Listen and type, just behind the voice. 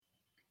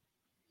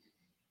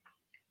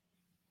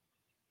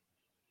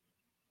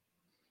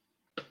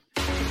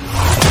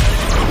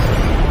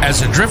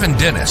As a driven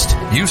dentist,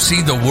 you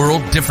see the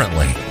world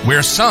differently.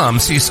 Where some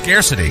see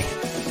scarcity,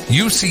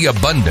 you see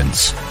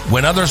abundance.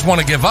 When others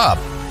want to give up,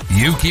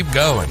 you keep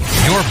going.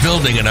 You're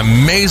building an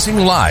amazing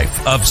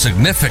life of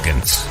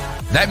significance.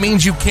 That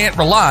means you can't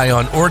rely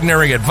on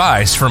ordinary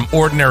advice from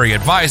ordinary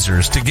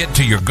advisors to get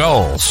to your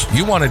goals.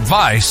 You want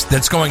advice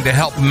that's going to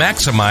help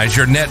maximize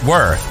your net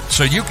worth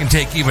so you can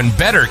take even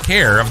better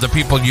care of the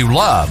people you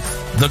love,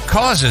 the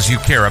causes you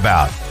care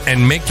about,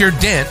 and make your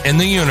dent in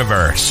the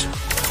universe.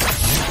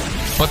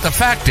 But the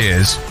fact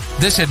is,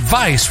 this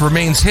advice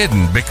remains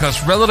hidden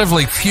because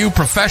relatively few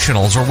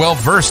professionals are well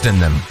versed in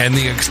them, and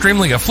the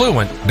extremely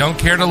affluent don't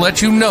care to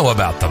let you know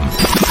about them.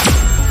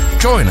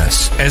 Join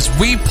us as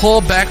we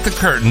pull back the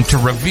curtain to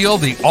reveal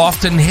the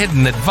often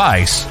hidden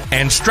advice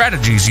and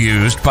strategies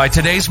used by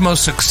today's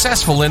most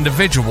successful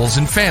individuals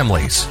and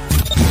families.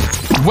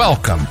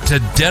 Welcome to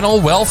Dental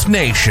Wealth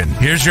Nation.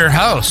 Here's your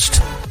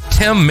host,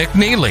 Tim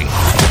McNeely.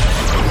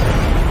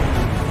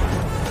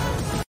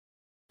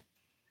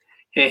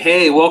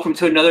 Hey, welcome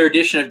to another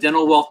edition of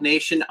Dental Wealth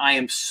Nation. I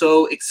am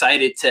so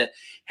excited to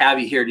have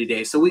you here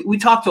today. So we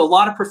talk to a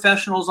lot of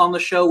professionals on the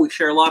show. We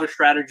share a lot of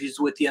strategies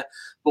with you,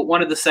 but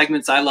one of the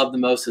segments I love the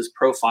most is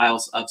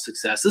Profiles of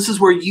Success. This is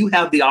where you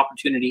have the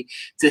opportunity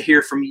to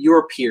hear from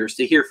your peers,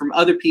 to hear from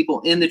other people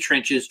in the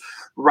trenches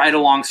right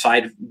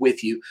alongside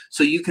with you,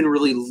 so you can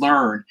really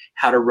learn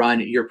how to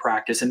run your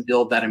practice and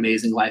build that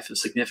amazing life of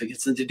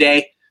significance. And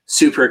today,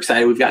 super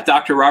excited. We've got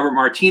Dr. Robert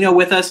Martino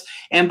with us.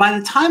 And by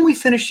the time we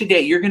finish today,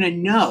 you're going to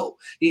know,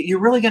 you're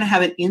really going to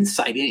have an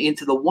insight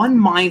into the one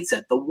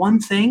mindset, the one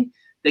thing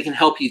that can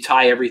help you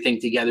tie everything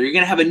together. You're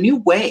going to have a new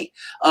way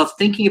of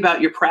thinking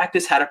about your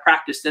practice, how to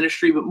practice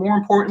dentistry, but more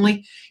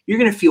importantly, you're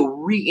going to feel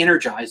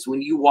re-energized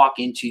when you walk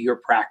into your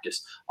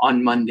practice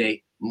on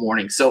Monday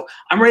morning. So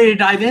I'm ready to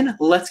dive in.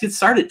 Let's get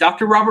started.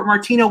 Dr. Robert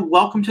Martino,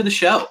 welcome to the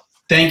show.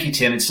 Thank you,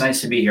 Tim. It's nice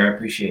to be here. I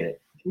appreciate it.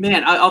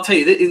 Man, I'll tell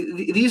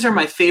you, these are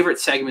my favorite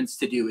segments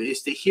to do,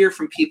 is to hear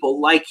from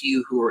people like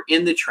you who are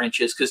in the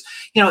trenches. Because,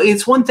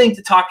 it's one thing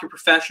to talk to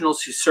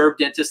professionals who serve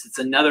dentists. It's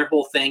another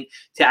whole thing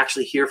to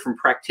actually hear from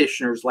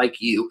practitioners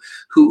like you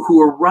who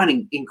are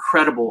running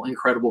incredible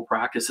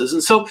practices.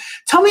 And so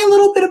tell me a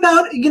little bit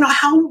about,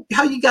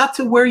 how you got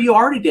to where you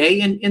are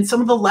today and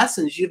some of the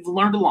lessons you've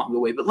learned along the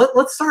way. But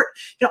let's start,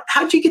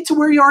 how'd you get to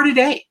where you are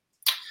today?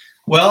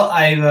 Well,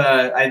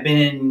 I've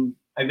been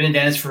a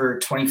dentist for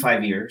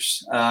 25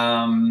 years.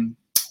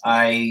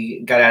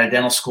 I got out of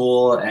dental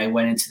school. I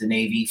went into the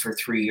Navy for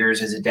 3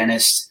 years as a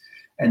dentist.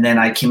 And then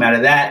I came out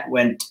of that,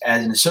 went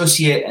as an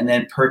associate, and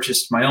then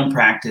purchased my own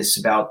practice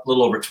about a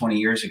little over 20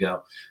 years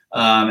ago.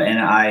 And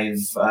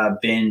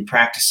I've been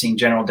practicing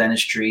general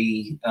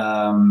dentistry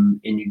in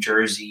New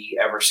Jersey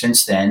ever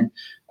since then.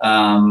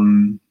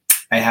 I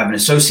have an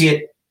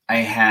associate. I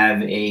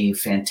have a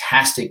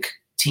fantastic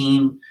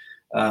team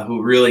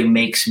who really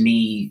makes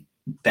me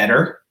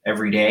better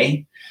every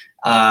day.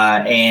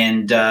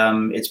 And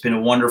it's been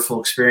a wonderful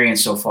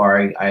experience so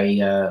far.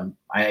 I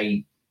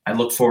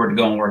look forward to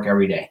going to work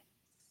every day.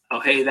 Oh,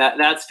 hey,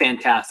 that's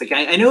fantastic.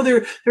 I know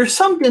there's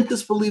some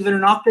dentists, believe it or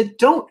not, that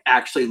don't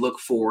actually look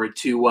forward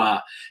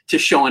to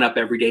showing up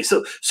every day.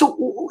 So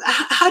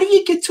how do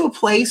you get to a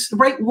place,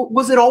 right?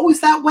 Was it always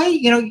that way?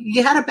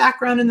 You had a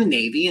background in the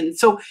Navy. And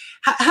so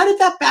how did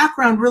that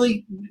background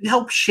really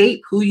help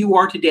shape who you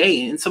are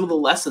today and some of the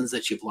lessons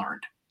that you've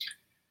learned?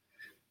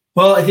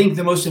 Well, I think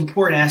the most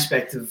important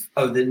aspect of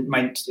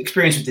my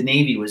experience with the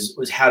Navy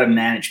was how to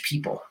manage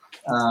people.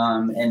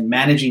 And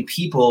managing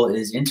people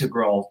is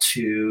integral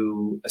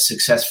to a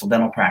successful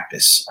dental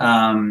practice.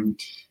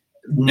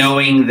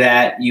 Knowing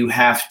that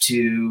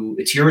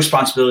it's your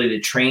responsibility to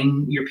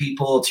train your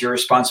people. It's your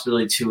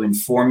responsibility to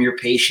inform your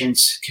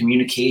patients,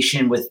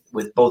 communication with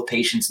both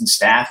patients and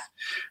staff,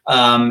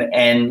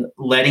 and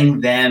letting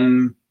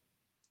them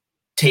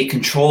take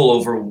control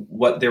over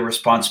what their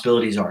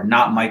responsibilities are,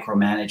 not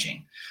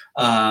micromanaging.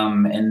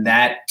 And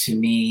that to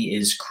me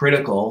is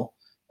critical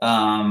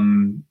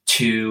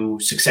to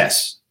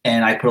success.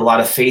 And I put a lot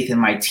of faith in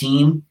my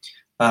team.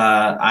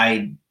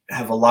 I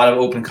have a lot of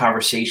open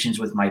conversations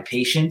with my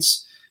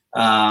patients.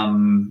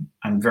 I'm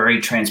very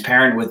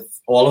transparent with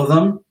all of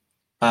them.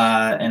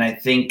 And I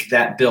think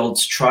that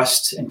builds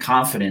trust and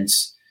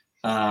confidence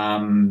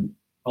along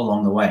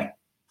the way.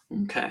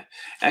 Okay,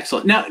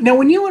 excellent. Now,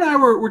 when you and I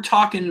were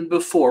talking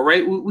before,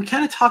 right, we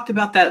kind of talked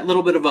about that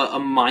little bit of a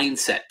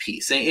mindset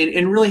piece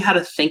and really how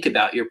to think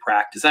about your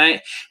practice.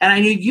 And I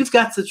know you've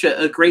got such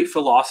a great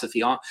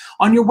philosophy on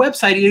your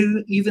website.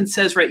 It even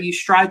says, right, you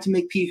strive to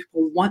make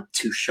people want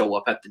to show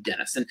up at the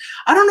dentist. And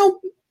I don't know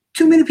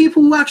too many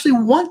people who actually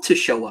want to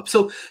show up.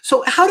 So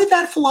how did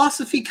that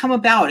philosophy come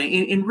about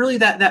and really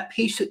that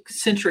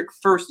patient-centric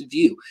first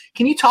view?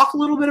 Can you talk a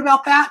little bit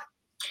about that?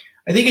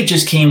 I think it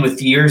just came with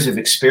years of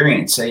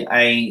experience. I'm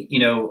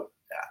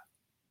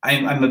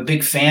a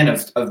big fan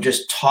of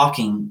just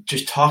talking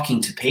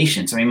to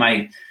patients. I mean,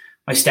 my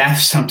staff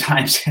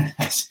sometimes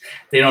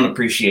they don't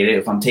appreciate it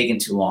if I'm taking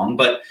too long,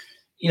 but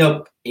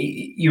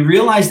you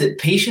realize that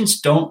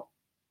patients don't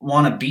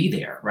want to be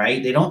there,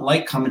 right? They don't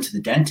like coming to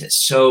the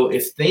dentist. So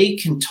if they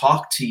can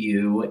talk to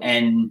you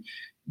and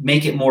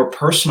make it more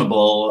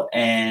personable,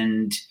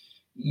 and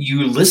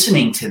you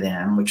listening to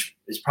them, which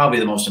is probably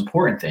the most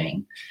important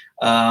thing,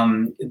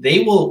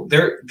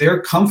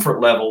 their comfort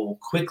level will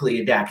quickly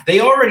adapt.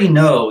 They already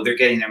know they're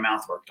getting their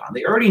mouth worked on.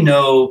 They already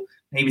know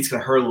maybe it's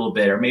going to hurt a little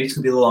bit, or maybe it's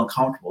going to be a little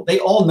uncomfortable.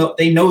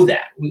 They know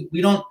that.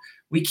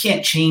 We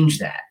can't change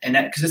that, and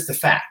that, because it's the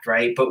fact,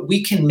 right? But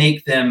we can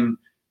make them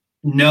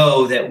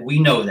know that we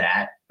know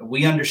that,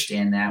 we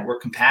understand that, we're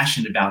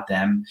compassionate about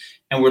them,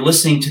 and we're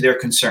listening to their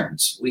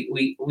concerns.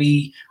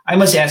 I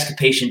must ask a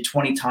patient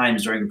 20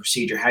 times during a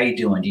procedure, how you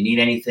doing? Do you need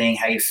anything?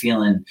 How you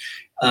feeling?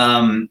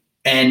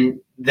 And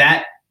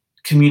that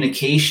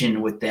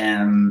communication with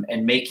them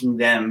and making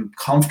them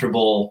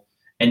comfortable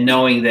and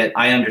knowing that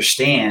I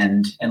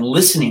understand and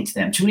listening to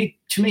them. Too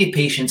many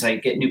patients, I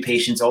get new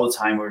patients all the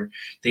time where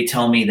they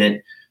tell me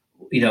that,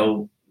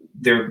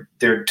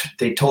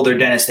 they told their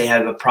dentist they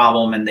have a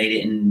problem and they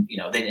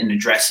didn't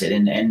address it.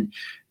 And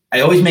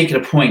I always make it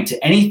a point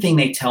to anything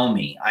they tell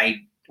me,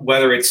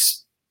 whether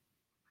it's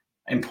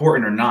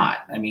important or not.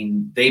 I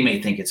mean, they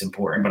may think it's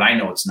important, but I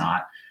know it's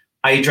not.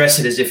 I address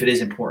it as if it is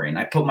important.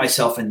 I put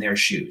myself in their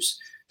shoes.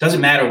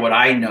 Doesn't matter what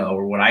I know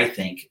or what I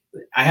think.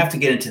 I have to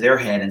get into their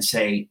head and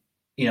say,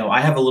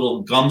 I have a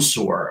little gum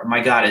sore.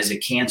 My God, is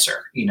it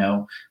cancer?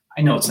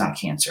 I know it's not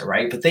cancer,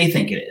 right? But they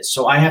think it is.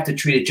 So I have to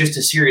treat it just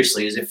as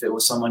seriously as if it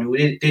was someone who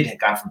did,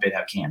 God forbid,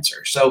 have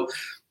cancer. So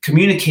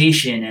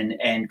communication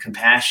and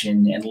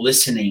compassion and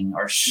listening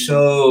are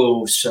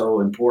so, so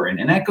important.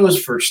 And that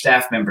goes for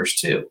staff members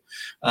too.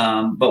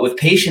 But with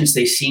patients,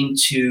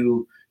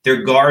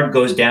 their guard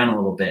goes down a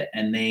little bit,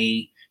 and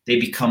they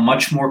become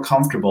much more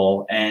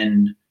comfortable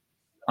and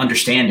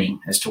understanding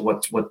as to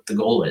what the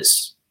goal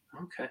is.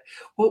 Okay.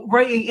 Well,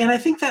 right. And I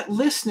think that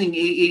listening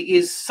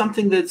is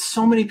something that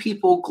so many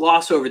people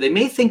gloss over. They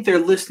may think they're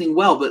listening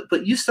well,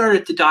 but you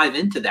started to dive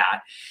into that.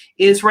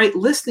 Is right.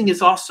 Listening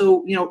is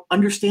also,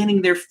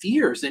 understanding their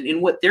fears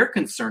and what they're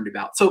concerned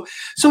about. So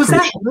is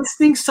that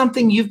listening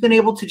something you've been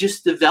able to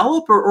just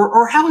develop,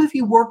 or how have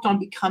you worked on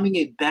becoming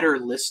a better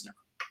listener?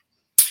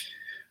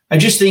 I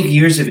just think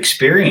years of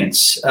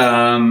experience.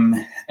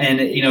 And,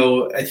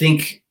 I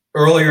think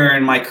earlier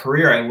in my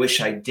career, I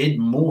wish I did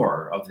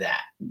more of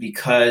that,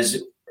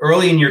 because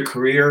early in your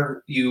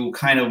career, you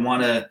kind of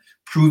want to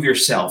prove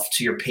yourself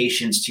to your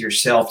patients, to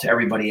yourself, to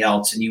everybody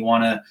else. And you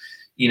want to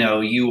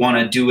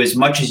do as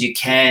much as you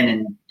can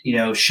and,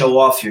 show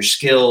off your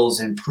skills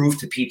and prove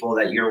to people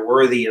that you're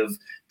worthy of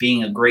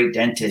being a great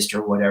dentist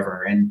or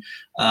whatever. And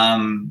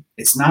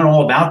it's not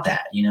all about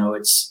that.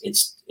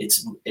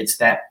 It's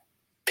that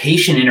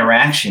patient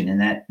interaction and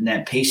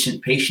that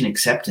patient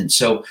acceptance.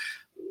 So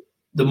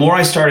the more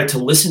I started to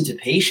listen to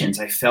patients,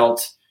 I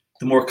felt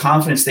the more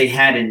confidence they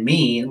had in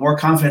me and the more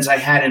confidence I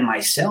had in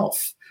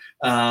myself,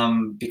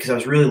 because I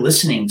was really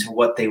listening to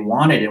what they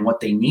wanted and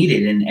what they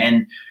needed.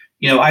 And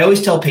I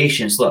always tell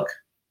patients, look,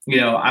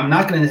 I'm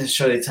not going to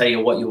necessarily tell you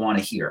what you want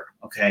to hear.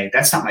 Okay.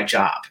 That's not my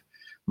job.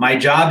 My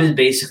job is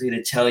basically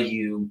to tell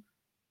you,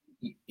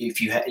 if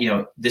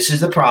this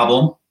is the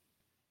problem,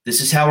 this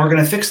is how we're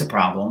going to fix the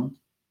problem,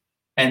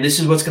 and this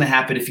is what's going to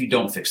happen if you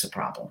don't fix the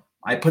problem.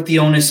 I put the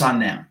onus on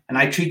them, and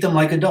I treat them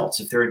like adults.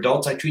 If they're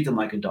adults, I treat them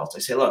like adults. I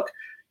say, look,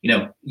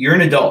 you're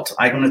an adult.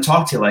 I'm going to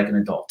talk to you like an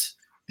adult.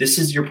 This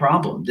is your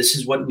problem. This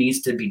is what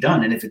needs to be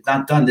done. And if it's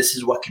not done, this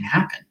is what can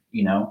happen.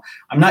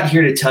 I'm not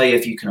here to tell you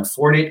if you can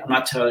afford it. I'm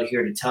not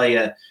here to tell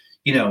you,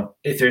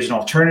 if there's an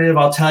alternative,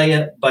 I'll tell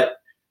you, but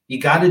you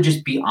got to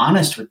just be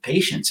honest with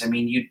patients. I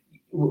mean,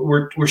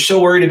 we're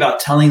so worried about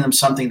telling them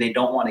something they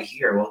don't want to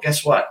hear. Well,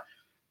 guess what?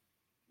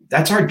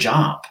 That's our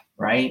job,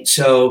 right?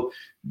 So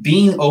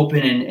being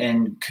open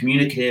and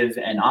communicative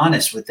and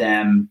honest with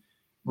them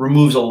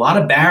removes a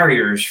lot of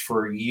barriers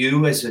for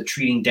you as a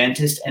treating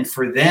dentist, and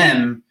for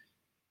them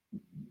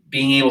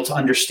being able to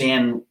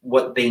understand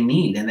what they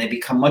need, and they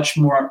become much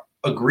more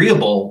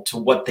agreeable to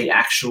what they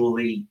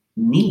actually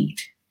need.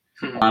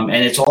 And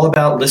it's all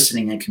about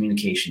listening and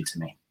communication to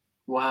me.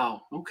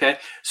 Wow. Okay.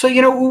 So,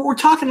 we're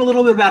talking a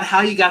little bit about how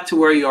you got to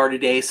where you are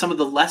today, some of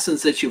the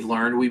lessons that you've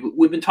learned.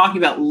 We've been talking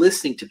about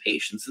listening to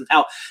patients and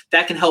how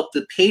that can help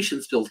the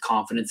patients build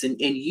confidence and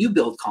you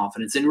build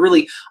confidence and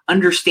really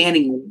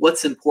understanding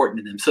what's important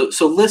to them.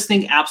 So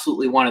listening,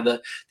 absolutely one of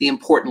the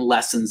important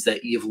lessons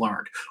that you've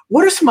learned.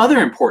 What are some other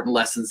important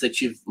lessons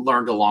that you've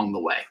learned along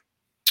the way?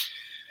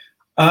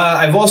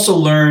 I've also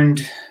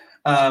learned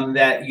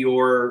that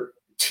your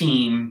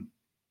team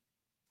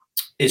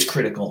is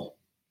critical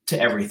to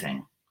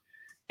everything,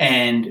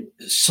 and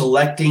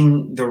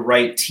selecting the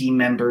right team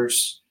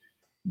members,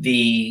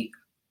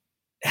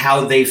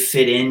 how they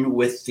fit in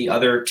with the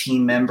other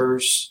team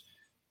members,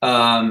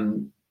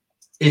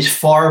 is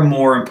far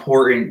more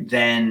important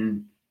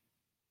than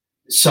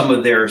some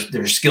of their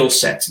skill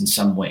sets in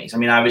some ways. I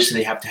mean, obviously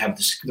they have to have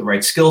the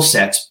right skill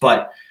sets,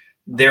 but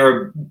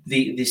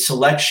the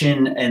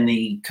selection and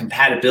the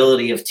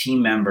compatibility of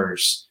team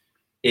members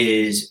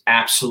is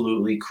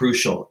absolutely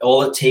crucial.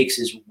 All it takes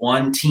is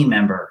one team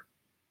member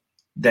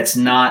that's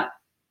not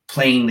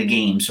playing the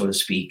game, so to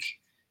speak,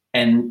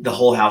 and the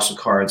whole house of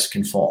cards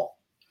can fall.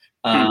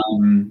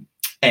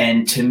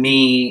 And to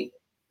me,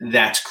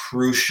 that's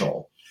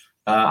crucial.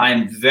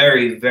 I'm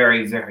very,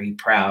 very, very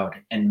proud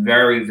and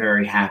very,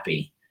 very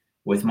happy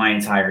with my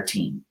entire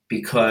team,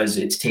 because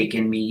it's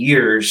taken me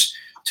years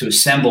to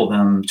assemble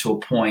them to a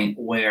point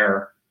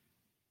where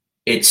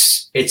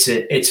it's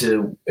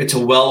a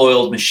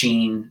well-oiled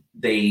machine.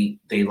 They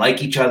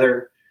like each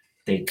other,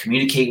 they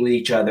communicate with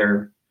each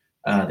other,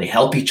 they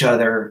help each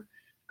other,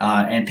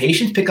 and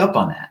patients pick up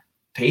on that.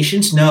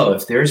 Patients know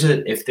if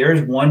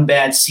there's one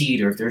bad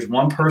seed, or if there's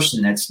one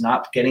person that's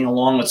not getting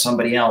along with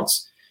somebody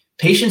else,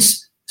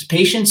 patients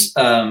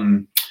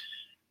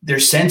their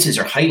senses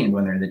are heightened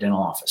when they're in the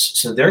dental office.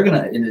 So they're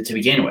to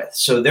begin with,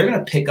 so they're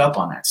gonna pick up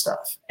on that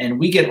stuff. And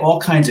we get all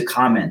kinds of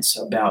comments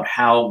about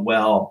how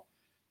well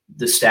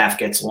the staff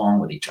gets along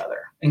with each other,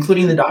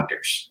 including the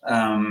doctors.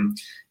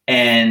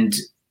 And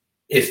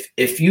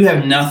if you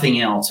have nothing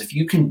else, if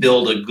you can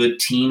build a good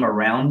team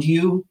around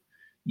you,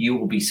 you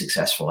will be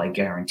successful. I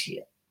guarantee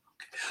it.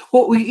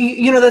 Well,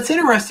 that's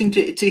interesting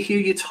to hear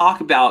you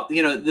talk about,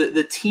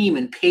 the team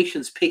and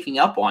patients picking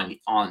up on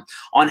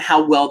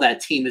how well that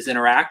team is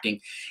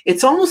interacting.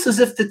 It's almost as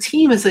if the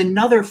team is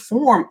another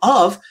form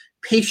of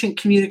patient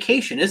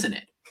communication, isn't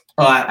it?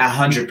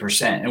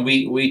 100%. And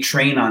we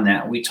train on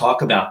that. We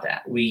talk about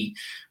that.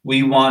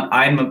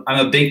 I'm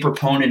a big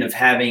proponent of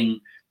having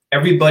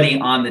everybody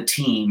on the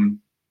team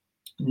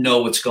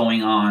know what's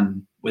going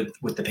on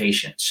with the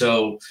patient.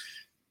 So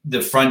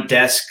the front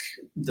desk,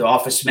 the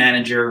office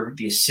manager,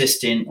 the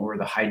assistant, or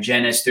the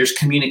hygienist, there's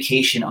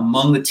communication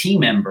among the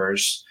team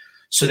members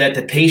so that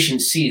the patient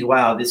sees,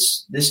 wow,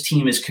 this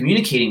team is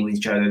communicating with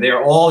each other.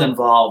 They're all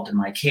involved in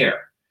my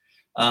care.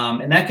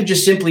 And that could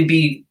just simply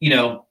be,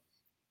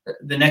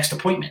 the next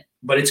appointment,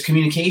 but it's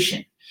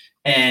communication.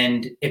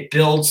 And it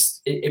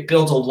builds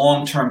a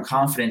long-term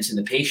confidence in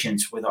the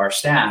patients with our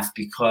staff,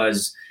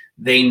 because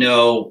they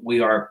know we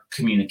are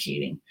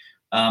communicating.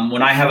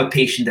 When I have a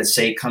patient that,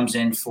 say, comes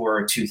in for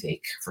a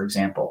toothache, for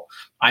example,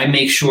 I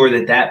make sure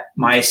that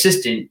my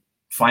assistant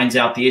finds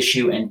out the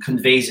issue and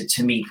conveys it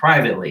to me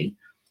privately,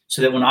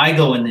 so that when I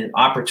go in the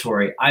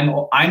operatory,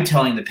 I'm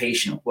telling the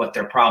patient what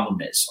their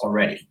problem is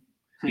already,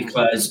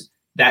 because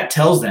that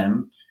tells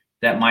them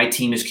that my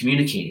team is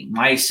communicating.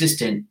 My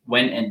assistant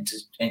went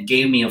and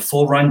gave me a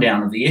full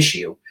rundown of the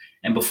issue,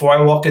 and before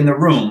I walk in the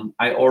room,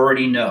 I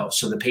already know,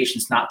 so the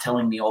patient's not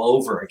telling me all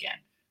over again.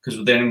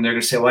 Because then they're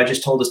going to say, well, I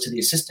just told this to the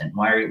assistant.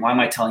 Why am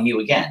I telling you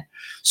again?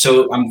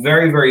 So I'm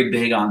very, very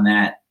big on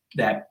that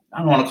I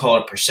don't want to call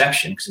it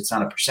perception, because it's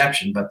not a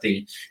perception, but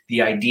the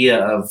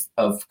idea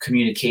of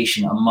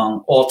communication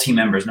among all team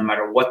members, no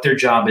matter what their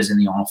job is in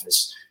the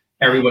office.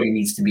 Everybody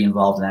needs to be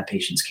involved in that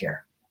patient's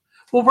care.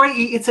 Well, right.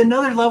 It's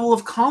another level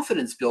of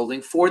confidence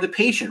building for the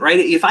patient, right?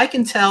 If I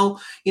can tell,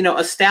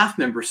 a staff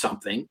member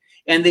something,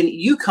 and then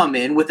you come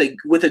in with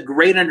a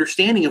great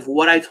understanding of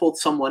what I told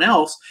someone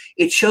else,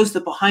 it shows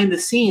that behind the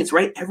scenes,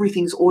 right,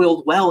 everything's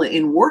oiled well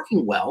and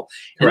working well,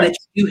 and Correct. that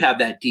you have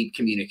that deep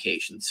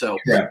communication. So,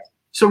 Correct.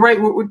 So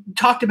right, we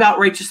talked about,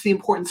 right, just the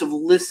importance of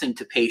listening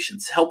to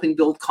patients, helping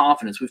build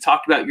confidence. We've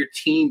talked about your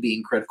team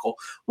being critical.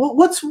 Well,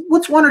 what's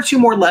one or two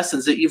more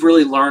lessons that you've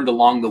really learned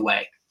along the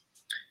way?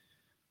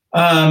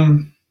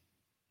 I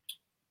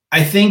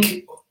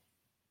think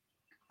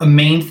a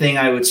main thing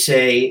I would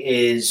say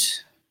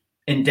is,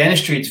 in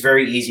dentistry, it's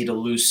very easy to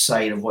lose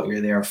sight of what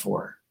you're there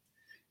for.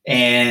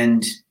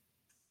 And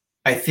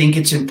I think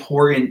it's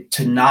important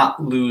to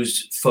not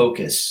lose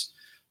focus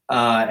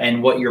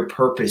and what your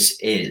purpose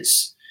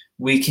is.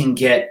 We can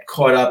get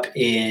caught up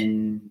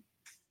in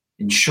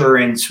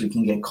insurance. We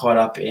can get caught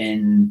up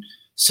in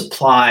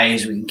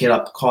supplies. We can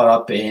get caught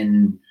up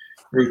in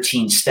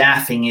routine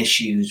staffing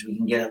issues. We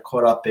can get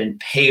caught up in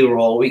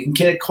payroll. We can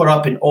get caught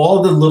up in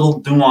all the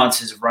little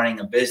nuances of running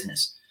a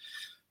business.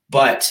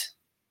 But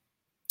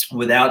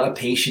without a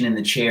patient in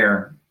the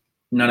chair,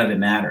 none of it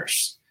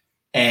matters.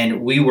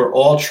 And we were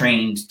all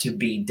trained to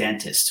be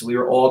dentists. We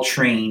were all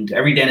trained.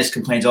 Every dentist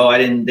complains,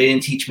 they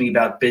didn't teach me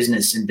about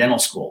business in dental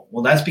school.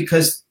 Well, that's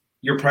because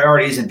your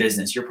priority isn't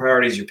business. Your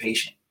priority is your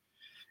patient.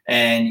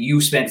 And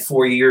you spent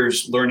 4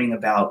 years learning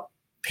about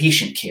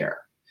patient care.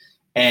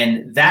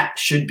 And that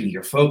should be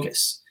your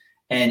focus.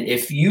 And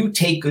if you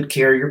take good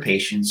care of your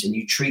patients and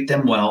you treat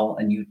them well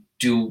and you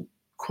do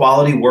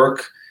quality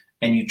work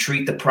and you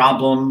treat the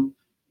problem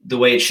the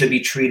way it should be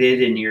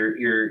treated, and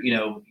you're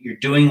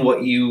doing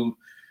what you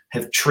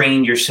have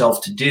trained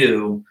yourself to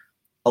do,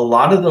 a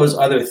lot of those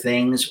other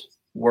things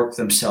work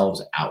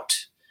themselves out.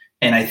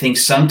 And I think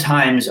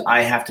sometimes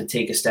I have to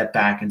take a step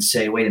back and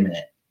say, wait a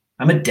minute,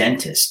 I'm a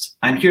dentist.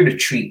 I'm here to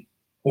treat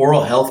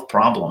oral health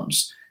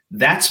problems.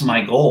 That's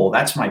my goal.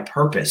 That's my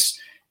purpose.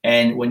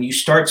 And when you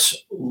start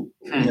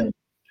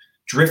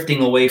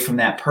drifting away from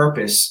that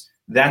purpose,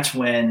 that's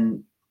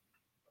when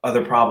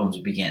other problems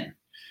begin.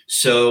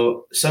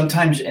 So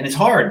sometimes, and it's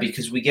hard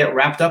because we get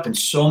wrapped up in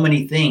so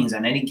many things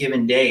on any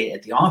given day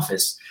at the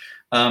office.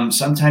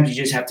 Sometimes you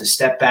just have to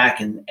step back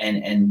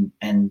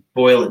and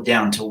boil it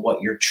down to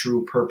what your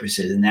true purpose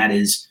is, and that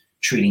is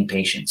treating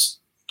patients.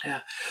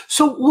 Yeah.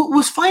 So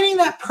was finding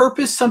that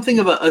purpose something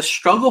of a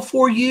struggle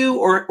for you,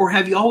 or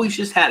have you always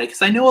just had it?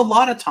 Because I know a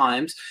lot of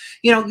times,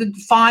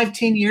 5,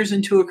 10 years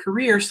into a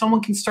career,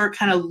 someone can start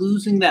kind of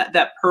losing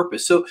that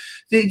purpose. So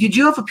did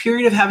you have a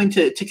period of having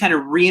to kind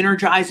of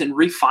re-energize and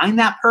refine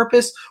that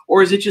purpose,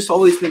 or has it just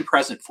always been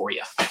present for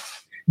you?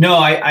 No,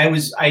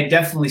 I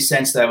definitely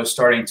sensed that I was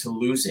starting to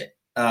lose it.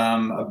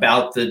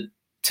 About the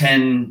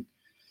 10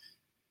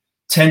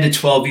 to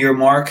 12 year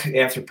mark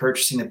after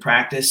purchasing the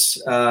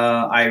practice,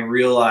 I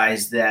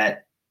realized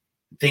that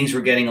things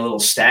were getting a little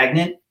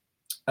stagnant.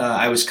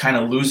 I was kind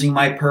of losing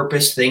my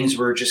purpose. Things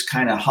were just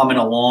kind of humming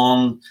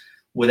along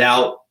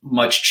without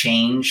much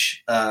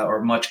change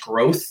or much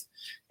growth.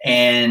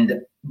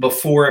 And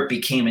before it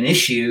became an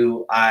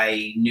issue,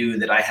 I knew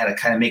that I had to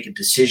kind of make a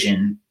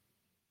decision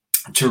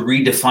to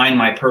redefine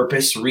my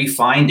purpose,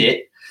 refine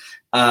it,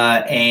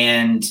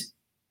 and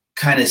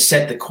kind of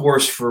set the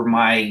course for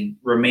my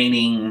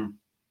remaining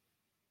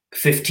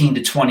 15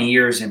 to 20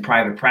 years in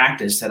private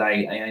practice that I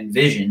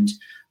envisioned.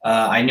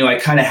 I knew I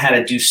kind of had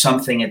to do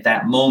something at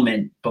that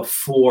moment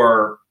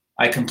before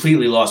I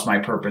completely lost my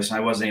purpose and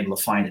I wasn't able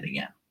to find it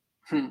again.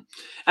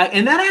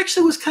 And that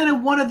actually was kind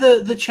of one of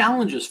the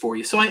challenges for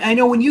you. So I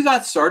know when you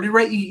got started,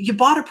 right, you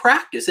bought a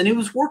practice and it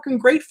was working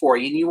great for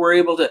you, and you were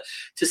able to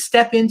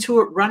step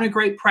into it, run a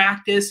great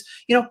practice.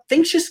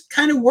 Things just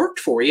kind of worked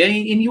for you,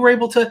 and you were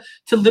able to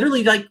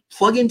literally like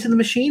plug into the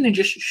machine and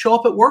just show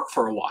up at work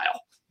for a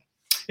while.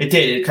 It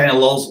did. It kind of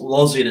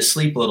lulls you to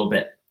sleep a little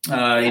bit.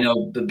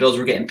 The bills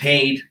were getting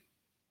paid.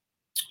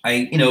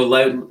 I,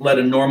 led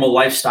a normal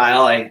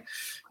lifestyle. I,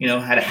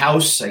 had a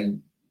house. I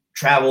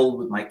traveled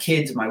with my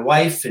kids and my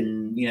wife,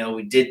 and,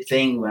 we did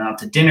things, went out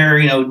to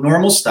dinner,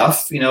 normal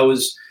stuff,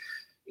 was,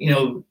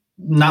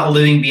 not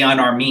living beyond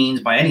our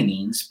means by any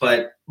means,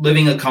 but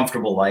living a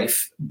comfortable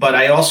life. But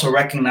I also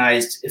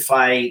recognized if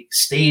I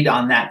stayed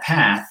on that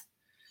path,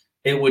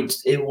 it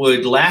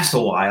would last a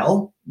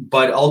while,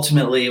 but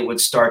ultimately it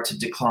would start to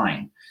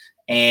decline.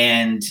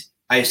 And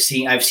I've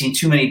seen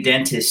too many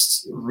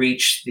dentists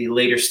reach the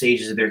later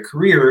stages of their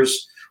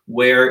careers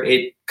where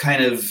it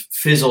kind of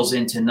fizzles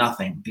into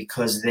nothing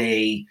because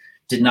they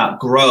did not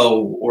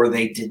grow, or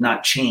they did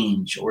not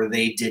change, or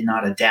they did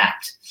not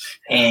adapt.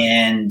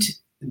 And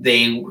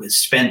they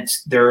spent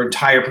their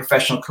entire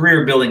professional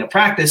career building a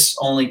practice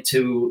only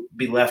to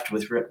be left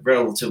with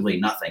relatively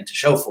nothing to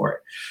show for it.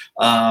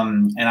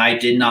 And I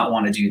did not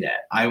want to do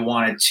that. I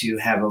wanted to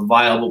have a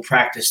viable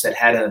practice that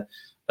had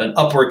an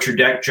upward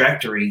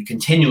trajectory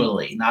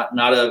continually, not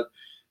a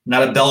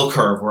bell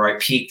curve where I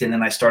peaked and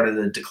then I started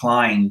to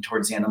decline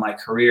towards the end of my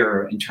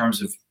career in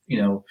terms of,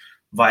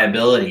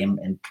 viability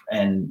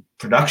and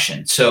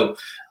production. So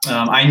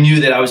I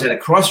knew that I was at a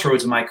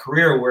crossroads in my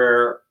career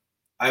where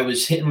I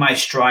was hitting my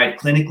stride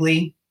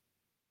clinically.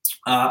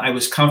 I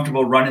was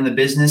comfortable running the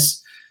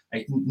business.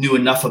 I knew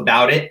enough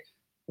about it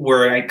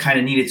where I kind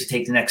of needed to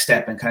take the next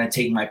step and kind of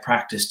take my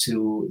practice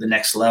to the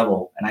next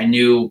level. And I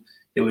knew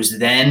it was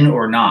then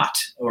or not,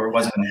 or it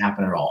wasn't going to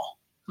happen at all.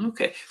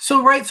 Okay.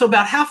 So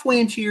about halfway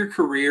into your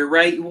career,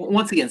 right?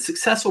 Once again,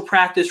 successful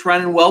practice,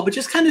 running well, but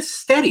just kind of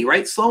steady,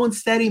 right? Slow and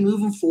steady,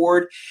 moving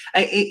forward.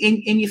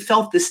 And you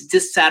felt this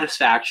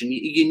dissatisfaction.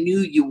 You knew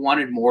you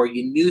wanted more.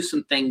 You knew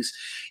some things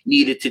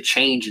needed to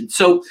change. And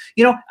so,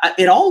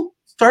 it all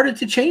started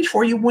to change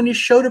for you when you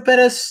showed up at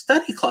a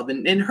study club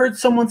and heard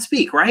someone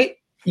speak, right?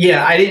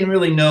 Yeah, I didn't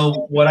really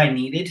know what I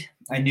needed.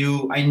 I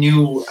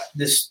knew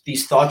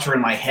these thoughts were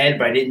in my head,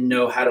 but I didn't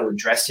know how to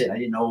address it. I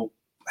didn't know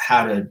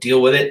how to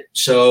deal with it.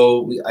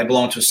 So I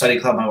belonged to a study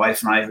club. My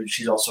wife and I,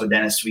 she's also a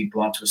dentist, we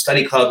belonged to a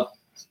study club,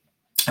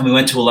 and we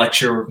went to a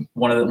lecture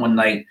one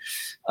night,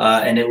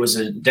 and it was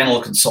a dental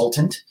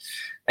consultant.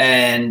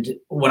 And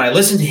when I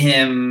listened to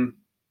him,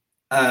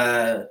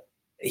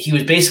 he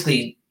was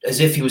basically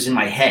as if he was in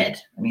my head.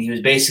 I mean, he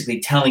was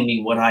basically telling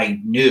me what I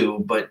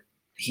knew, but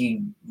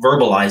he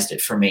verbalized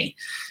it for me.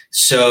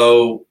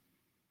 So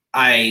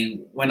I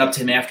went up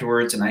to him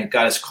afterwards and I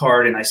got his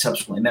card, and I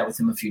subsequently met with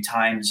him a few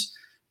times.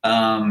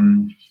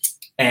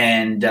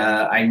 And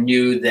I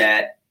knew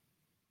that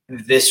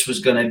this was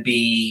going to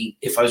be,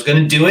 if I was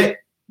going to do it,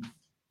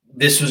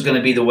 this was going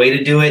to be the way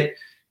to do it.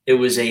 It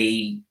was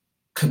a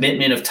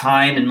commitment of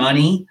time and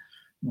money,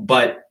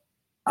 but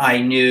I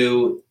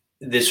knew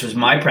this was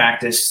my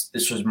practice.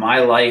 This was my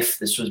life.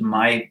 This was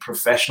my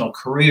professional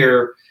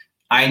career.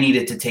 I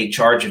needed to take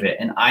charge of it,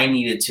 and I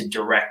needed to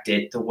direct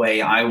it the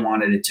way I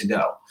wanted it to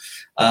go.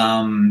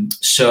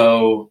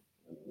 So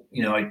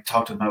I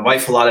talked with my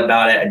wife a lot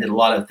about it. I did a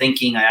lot of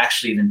thinking. I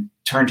actually even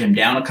turned him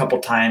down a couple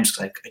of times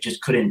because I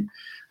just couldn't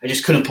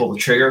pull the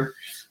trigger.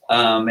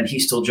 And he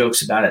still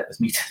jokes about it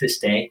with me to this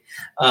day.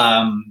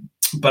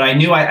 But I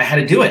knew I had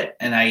to do it,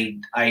 and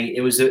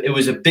it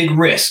was a big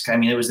risk. I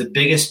mean, it was the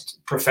biggest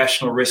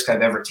professional risk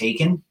I've ever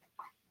taken.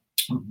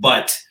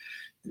 But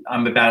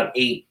I'm about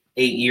eight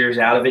years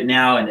out of it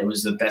now, and it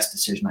was the best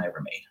decision I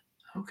ever made.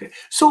 Okay.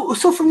 So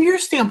from your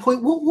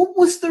standpoint, what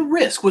was the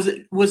risk? Was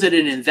it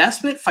an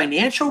investment,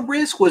 financial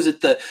risk? Was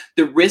it the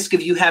risk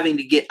of you having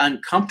to get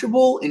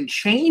uncomfortable and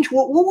change?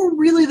 What were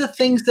really the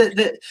things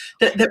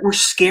that were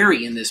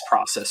scary in this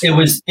process?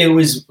 It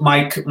was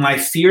my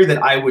fear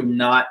that I would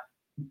not,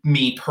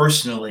 me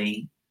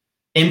personally,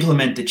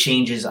 implement the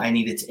changes I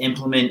needed to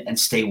implement and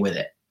stay with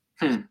it.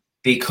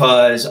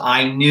 Because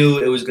I knew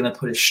it was going to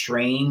put a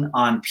strain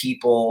on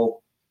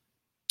people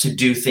to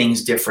do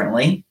things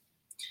differently.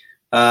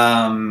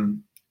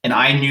 And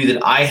I knew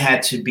that I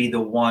had to be the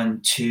one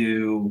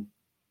to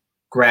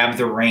grab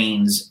the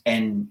reins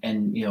and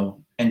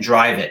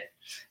drive it.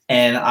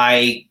 And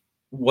I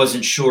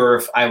wasn't sure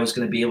if I was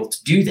going to be able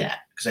to do that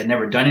because I'd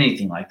never done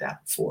anything like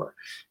that before.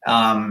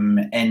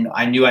 And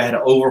I knew I had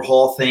to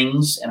overhaul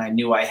things, and I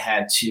knew there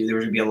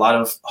was going to be a lot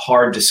of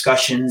hard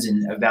discussions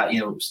and about,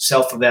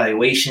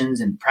 self-evaluations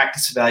and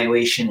practice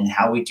evaluation and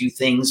how we do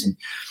things. And,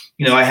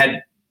 I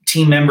had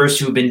team members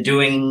who have been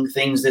doing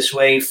things this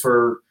way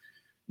for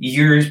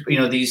years.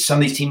 Some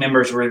of these team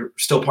members were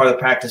still part of the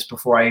practice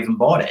before I even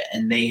bought it,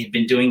 and they had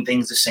been doing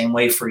things the same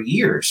way for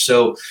years.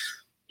 So,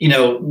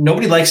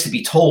 nobody likes to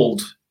be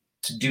told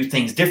to do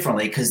things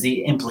differently because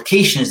the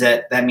implication is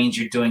that means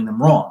you're doing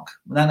them wrong.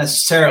 Not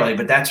necessarily,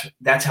 but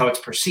that's how it's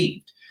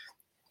perceived.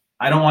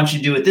 I don't want you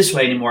to do it this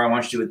way anymore. I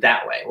want you to do it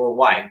that way. Well,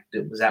 why?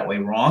 Was that way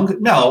wrong?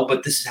 No,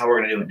 but this is how we're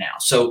going to do it now.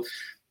 So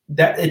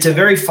that it's a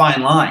very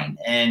fine line.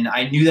 And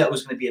I knew that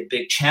was going to be a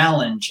big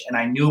challenge, and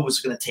I knew it was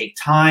going to take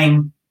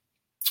time.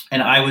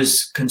 And I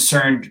was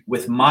concerned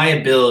with my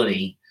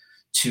ability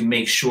to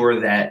make sure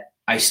that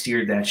I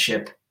steered that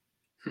ship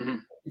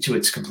to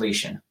its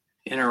completion.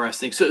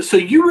 Interesting. So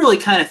you really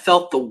kind of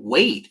felt the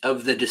weight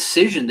of the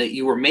decision that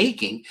you were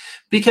making,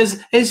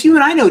 because as you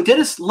and I know,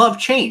 dentists love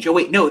change. Oh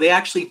wait, no, they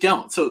actually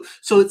don't. So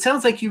it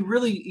sounds like you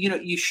really,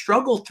 you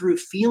struggle through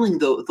feeling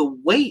the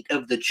weight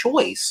of the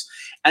choice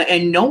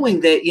and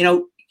knowing that,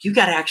 you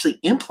got to actually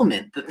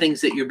implement the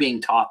things that you're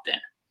being taught then.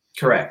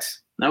 Correct.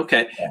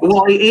 Okay.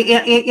 Well,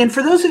 and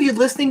for those of you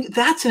listening,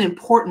 that's an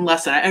important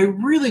lesson. I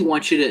really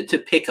want you to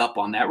pick up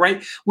on that,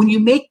 right? When you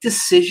make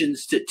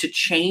decisions to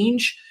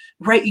change,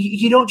 right,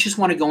 you don't just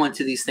want to go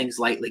into these things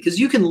lightly, because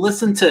you can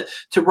listen to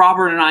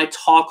Robert and I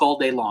talk all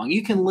day long.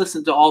 You can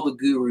listen to all the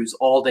gurus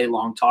all day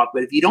long talk.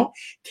 But if you don't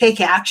take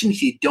action,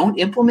 if you don't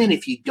implement,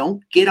 if you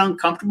don't get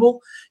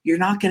uncomfortable, you're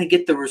not going to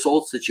get the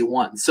results that you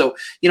want. So,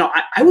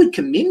 I would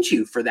commend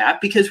you for that,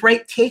 because,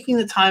 right, taking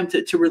the time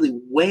to really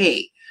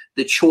weigh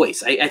the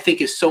choice, I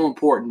think, is so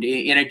important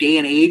in a day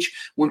and age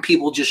when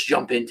people just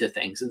jump into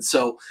things. And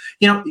so,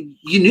 you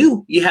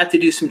knew you had to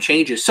do some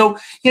changes. So,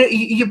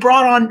 you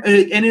brought on,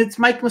 and it's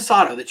Mike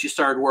Masato that you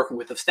started working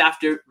with of Staff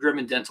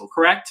Driven Dental,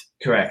 correct?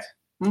 Correct.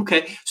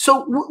 Okay.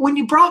 So when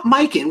you brought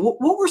Mike in, what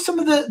were some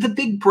of the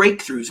big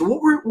breakthroughs?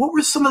 What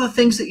were some of the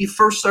things that you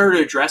first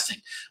started addressing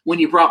when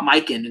you brought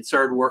Mike in and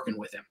started working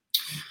with him?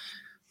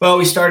 Well,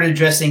 we started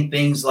addressing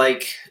things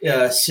like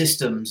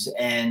systems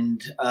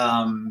and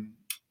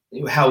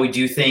how we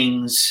do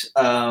things.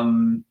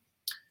 The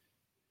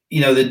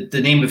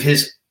name of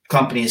his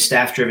company is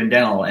Staff Driven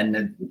Dental,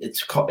 and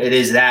it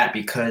is that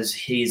because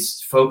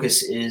his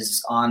focus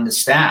is on the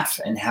staff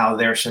and how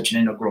they're such an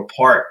integral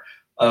part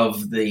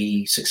of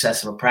the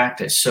success of a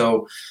practice.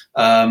 So,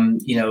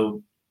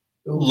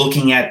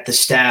 looking at the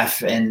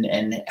staff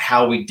and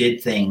how we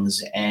did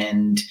things,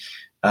 and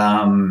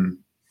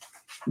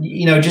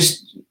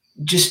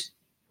just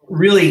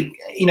really,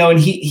 and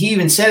he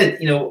even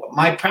said it,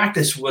 my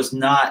practice was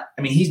not,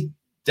 he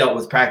dealt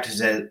with practices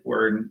that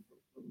were in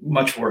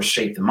much worse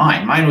shape than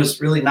mine. Mine was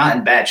really not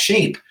in bad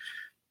shape.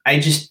 I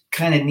just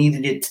kind of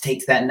needed it to take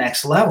to that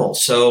next level.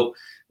 So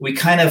we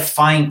kind of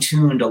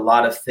fine-tuned a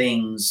lot of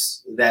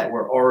things that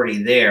were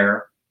already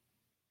there.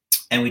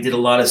 And we did a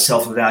lot of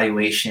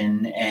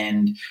self-evaluation.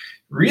 And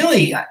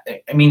really,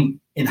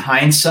 in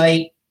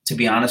hindsight, to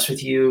be honest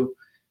with you,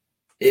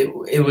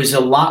 it was a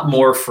lot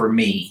more for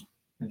me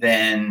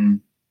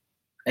than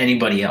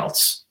anybody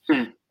else.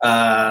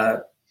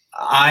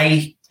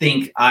 I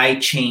think I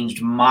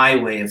changed my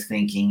way of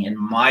thinking and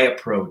my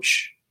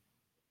approach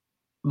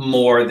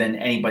more than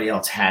anybody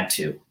else had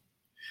to.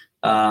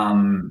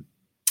 And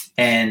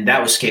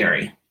that was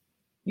scary.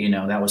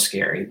 That was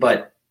scary.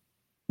 But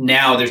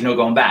now there's no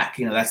going back.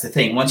 That's the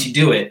thing. Once you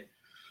do it,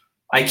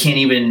 I can't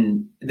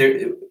even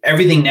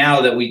everything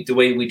now the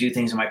way we do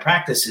things in my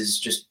practice is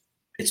just,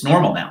 it's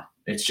normal now.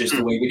 It's just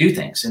the way we do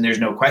things, and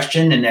there's no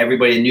question. And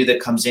everybody new that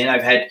comes in,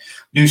 I've had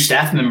new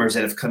staff members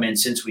that have come in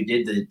since we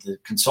did the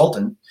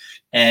consultant,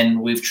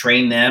 and we've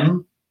trained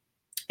them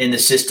in the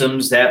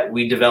systems that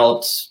we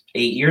developed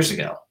 8 years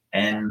ago.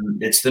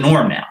 And it's the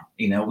norm now.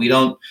 We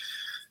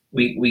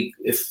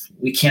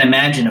can't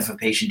imagine if a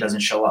patient doesn't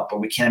show up, or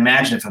we can't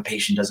imagine if a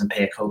patient doesn't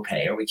pay a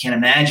copay, or we can't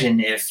imagine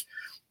if,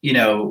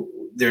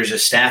 there's a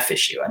staff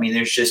issue.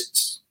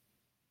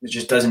 It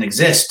just doesn't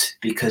exist,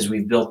 because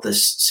we've built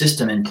this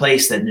system in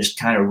place that just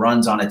kind of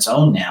runs on its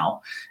own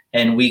now,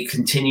 and we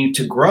continue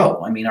to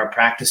grow. Our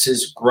practice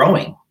is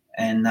growing,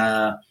 and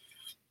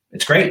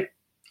it's great.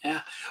 Yeah.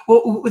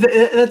 Well,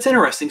 that's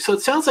interesting. So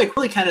it sounds like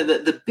really kind of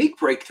the big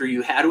breakthrough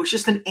you had was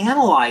just an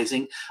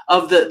analyzing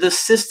of the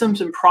systems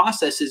and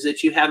processes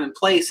that you have in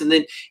place, and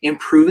then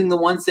improving the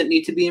ones that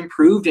need to be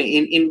improved, and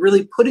in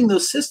really putting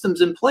those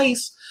systems in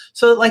place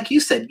so that, like you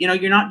said,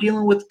 you're not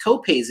dealing with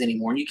copays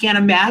anymore, and you can't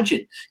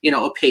imagine,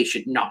 a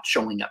patient not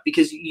showing up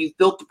because you've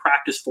built the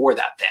practice for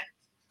that then.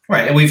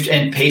 Right.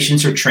 And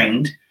patients are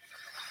trained.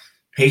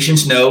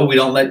 Patients know we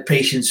don't let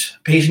patients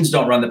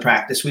don't run the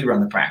practice. We run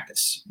the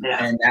practice.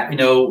 Yeah. And that,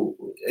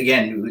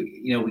 again,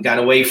 we got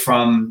away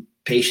from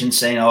patients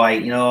saying,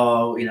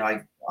 I'll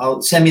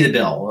send me the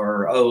bill,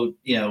 or, I'll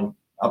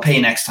pay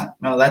you next time.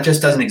 No, that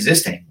just doesn't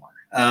exist anymore.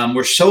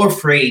 We're so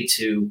afraid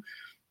to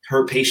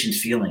hurt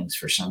patients' feelings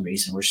for some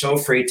reason. We're so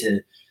afraid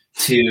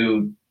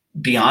to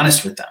be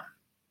honest with them.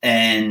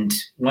 And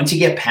once you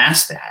get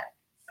past that,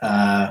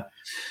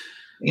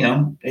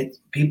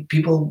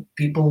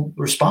 people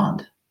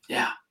respond.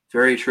 Yeah,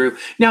 very true.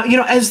 Now,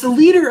 as the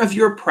leader of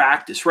your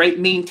practice, right,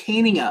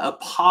 maintaining a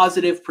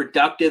positive,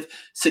 productive,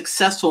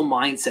 successful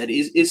mindset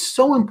is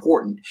so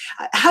important.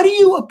 How do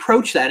you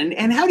approach that?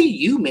 And how do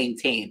you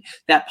maintain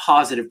that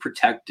positive,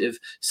 protective,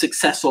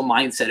 successful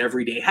mindset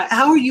every day?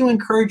 How are you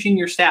encouraging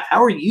your staff?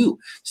 How are you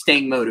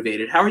staying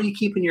motivated? How are you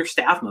keeping your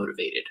staff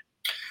motivated?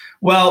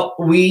 Well,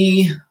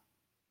 we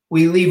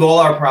leave all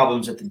our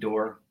problems at the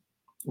door.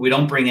 We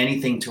don't bring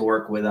anything to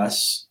work with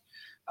us.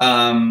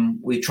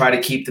 We try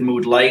to keep the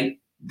mood light.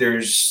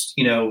 There's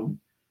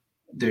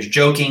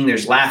joking,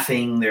 there's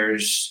laughing,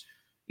 there's,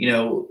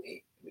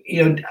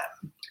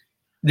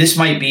 this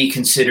might be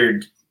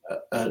considered,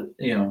 a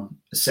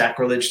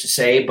sacrilege to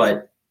say,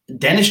 but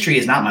dentistry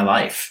is not my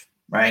life,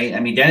 right? I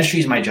mean,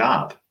 dentistry is my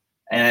job,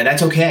 and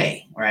that's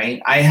okay,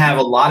 right? I have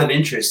a lot of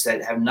interests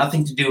that have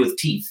nothing to do with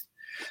teeth.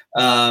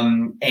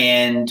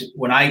 And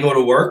when I go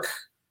to work,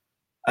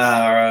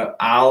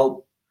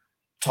 I'll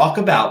talk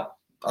about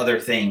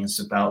other things,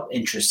 about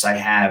interests I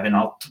have, and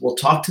we'll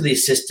talk to the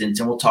assistants,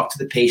 and we'll talk to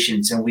the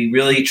patients, and we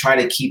really try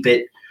to keep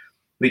it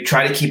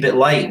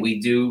light.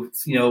 We do,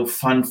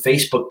 fun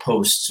Facebook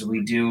posts.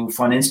 We do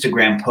fun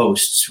Instagram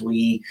posts.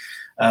 We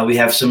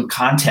have some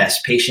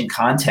contests, patient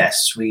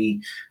contests.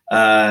 We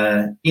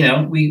let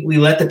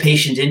the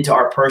patient into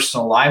our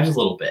personal lives a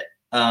little bit.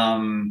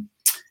 And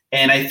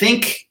I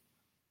think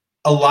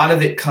a lot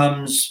of it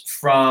comes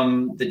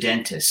from the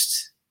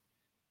dentist.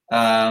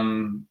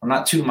 I'm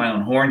not tooting my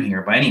own horn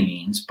here by any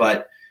means,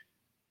 but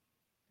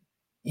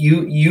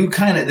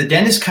the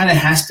dentist kind of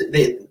has to,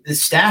 the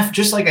staff,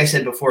 just like I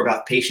said before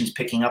about patients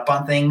picking up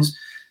on things,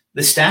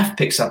 the staff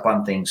picks up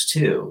on things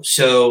too.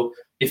 So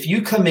if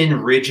you come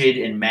in rigid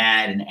and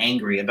mad and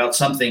angry about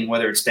something,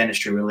 whether it's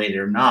dentistry related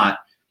or not,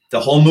 the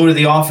whole mood of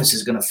the office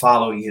is going to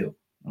follow you.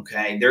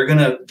 Okay. They're going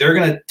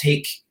to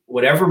take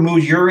whatever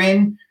mood you're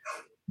in.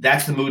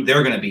 That's the mood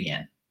they're going to be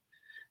in.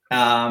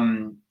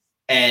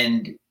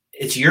 And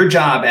it's your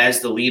job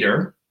as the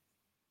leader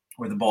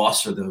or the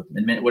boss or the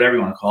whatever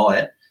you want to call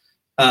it,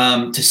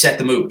 to set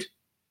the mood.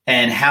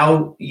 And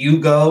how you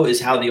go is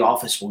how the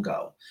office will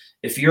go.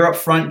 If you're up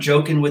front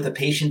joking with a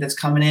patient that's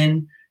coming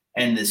in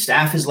and the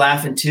staff is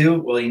laughing too,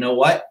 well, you know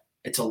what?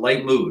 It's a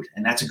light mood,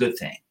 and that's a good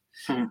thing.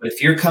 But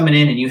if you're coming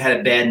in and you had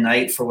a bad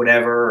night for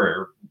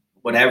whatever,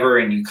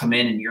 and you come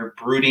in and you're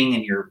brooding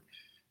and you're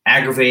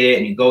aggravated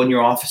and you go in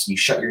your office and you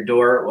shut your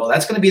door, well,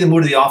 that's going to be the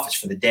mood of the office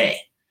for the day.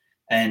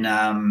 And,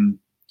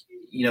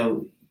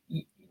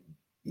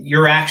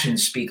 your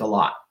actions speak a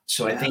lot.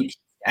 So I think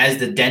as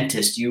the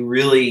dentist, you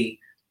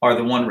really are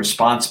the one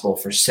responsible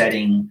for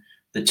setting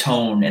the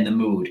tone and the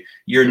mood.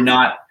 You're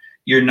not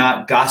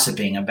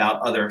gossiping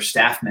about other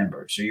staff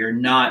members, or you're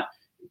not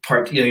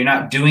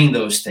doing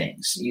those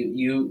things.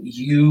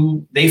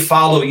 They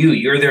follow you.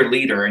 You're their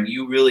leader, and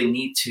you really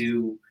need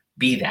to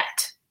be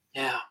that.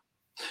 Yeah.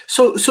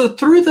 So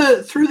through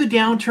the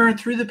downturn,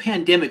 through the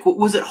pandemic,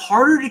 was it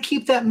harder to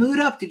keep that mood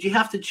up? Did you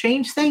have to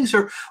change things,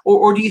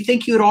 or do you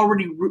think you had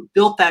already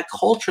built that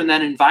culture and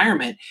that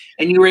environment,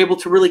 and you were able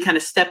to really kind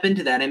of step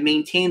into that and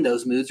maintain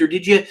those moods, or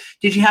did you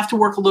have to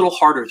work a little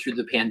harder through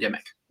the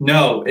pandemic?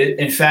 No,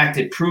 in fact,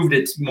 it proved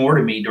it more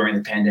to me during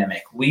the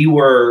pandemic.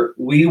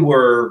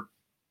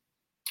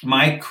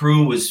 My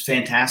crew was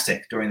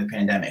fantastic during the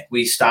pandemic.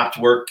 We stopped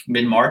work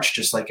mid-March,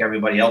 just like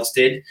everybody else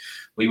did.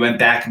 We went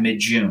back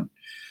mid-June.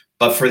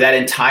 But for that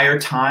entire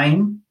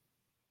time,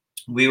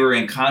 we were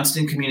in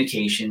constant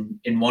communication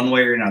in one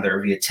way or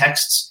another via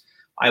texts.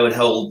 I would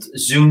hold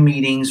Zoom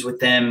meetings with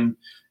them,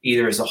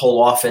 either as a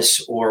whole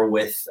office or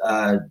with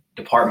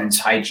departments,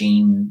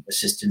 hygiene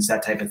assistants,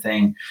 that type of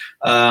thing.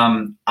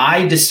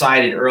 I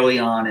decided early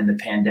on in the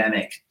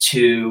pandemic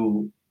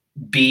to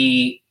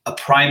be a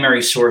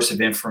primary source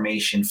of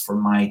information for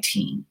my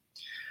team.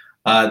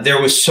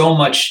 There was so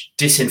much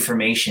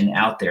disinformation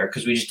out there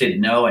because we just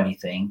didn't know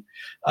anything.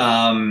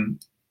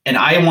 And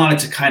I wanted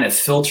to kind of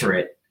filter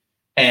it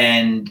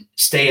and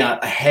stay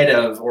ahead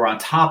of or on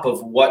top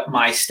of what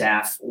my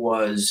staff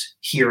was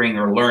hearing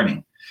or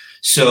learning.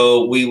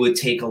 So we would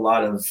take a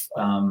lot of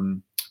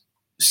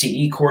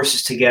CE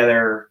courses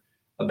together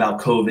about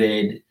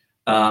COVID,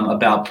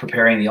 about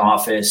preparing the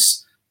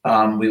office,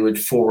 We would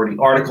forward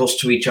articles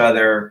to each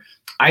other.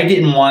 I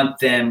didn't want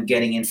them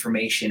getting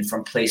information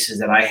from places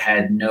that I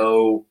had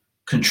no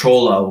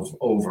control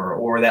over,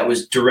 or that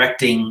was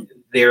directing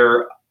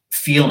their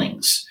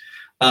feelings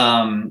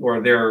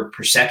or their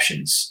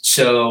perceptions.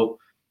 So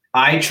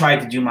I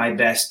tried to do my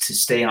best to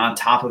stay on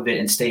top of it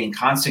and stay in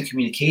constant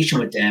communication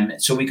with them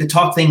so we could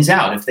talk things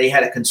out. If they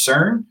had a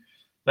concern,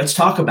 let's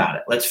talk about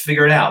it. Let's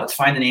figure it out. Let's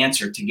find an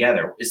answer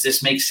together. Does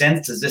this make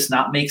sense? Does this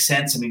not make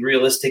sense? I mean,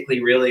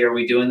 realistically, really, are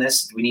we doing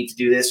this? Do we need to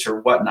do this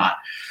or whatnot?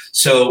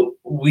 So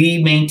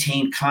we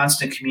maintained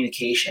constant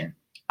communication.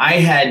 I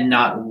had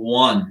not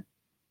one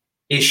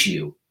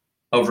issue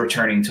of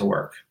returning to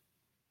work.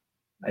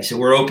 I said,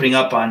 we're opening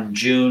up on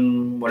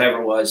June,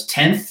 whatever it was,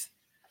 10th.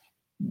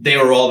 They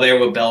were all there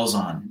with bells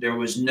on. There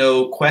was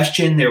no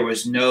question. There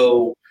was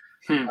no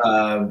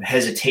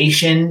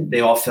hesitation.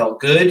 They all felt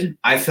good.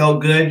 I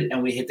felt good,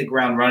 and we hit the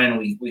ground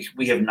running.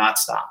 We have not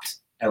stopped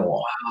at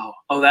all. Wow.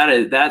 Oh,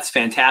 that's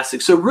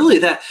fantastic. So really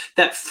that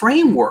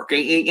framework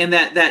and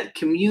that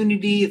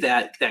community,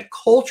 that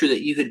culture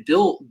that you had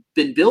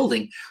been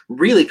building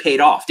really paid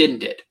off,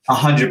 didn't it?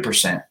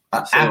 100%.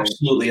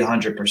 Absolutely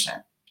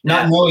 100%.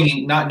 Not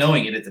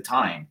knowing it at the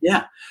time.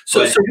 Yeah.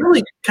 So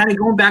really kind of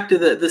going back to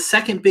the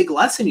second big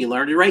lesson you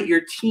learned, right?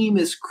 Your team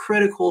is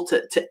critical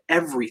to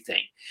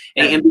everything.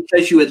 And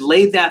because you had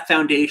laid that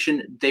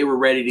foundation, they were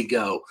ready to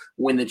go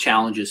when the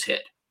challenges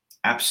hit.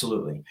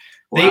 Absolutely.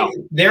 Wow.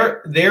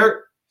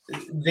 They're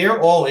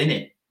all in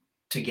it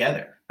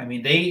together. I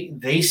mean,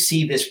 they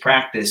see this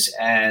practice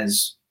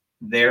as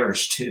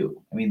theirs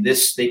too. I mean,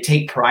 they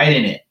take pride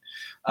in it.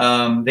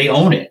 They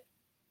own it.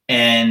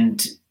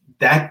 And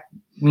that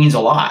means a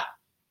lot,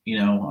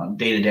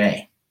 day to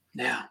day.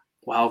 Yeah.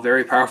 Wow.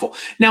 Very powerful.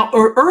 Now,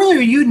 earlier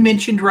you'd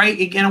mentioned, right,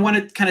 again, I want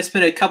to kind of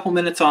spend a couple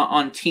minutes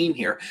on team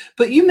here,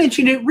 but you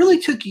mentioned it really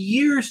took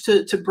years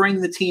to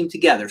bring the team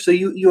together. So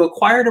you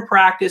acquired a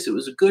practice. It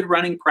was a good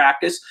running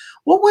practice.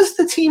 What was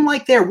the team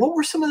like there? What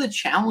were some of the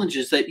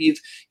challenges that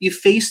you've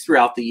faced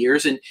throughout the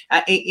years? And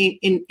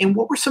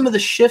what were some of the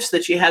shifts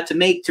that you had to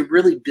make to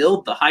really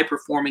build the high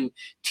performing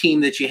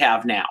team that you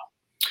have now?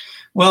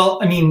 Well,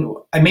 I mean,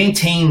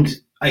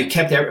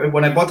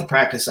 when I bought the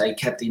practice, I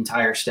kept the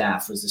entire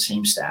staff, was the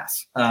same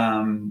staff.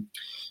 And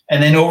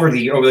then over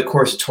the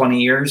course of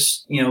 20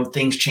 years,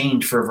 things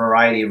change for a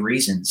variety of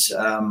reasons,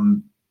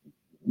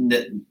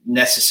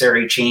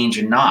 necessary change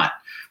and not.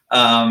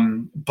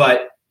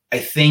 But I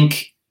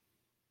think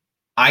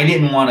I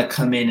didn't want to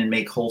come in and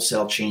make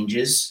wholesale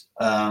changes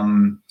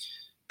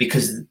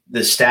because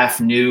the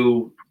staff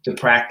knew the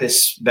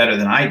practice better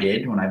than I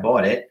did when I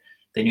bought it.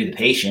 They knew the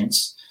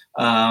patients.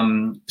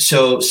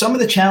 So some of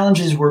the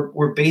challenges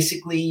were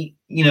basically,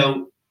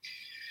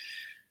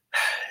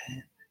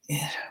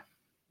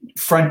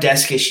 front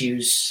desk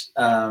issues,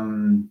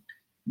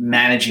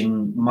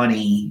 managing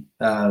money,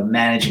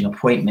 managing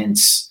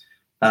appointments,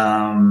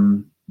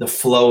 the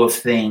flow of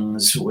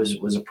things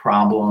was a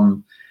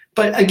problem.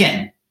 But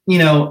again,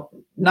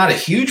 not a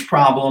huge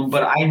problem,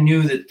 but I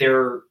knew that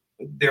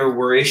there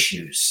were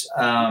issues.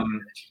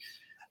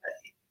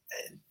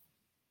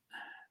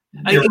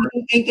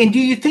 And do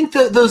you think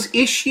that those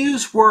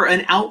issues were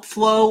an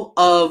outflow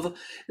of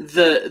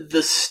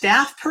the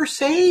staff per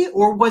se,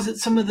 or was it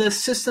some of the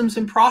systems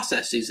and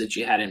processes that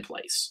you had in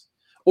place,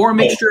 or a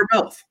mixture of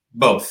both?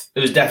 Both.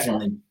 It was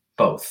definitely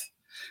both.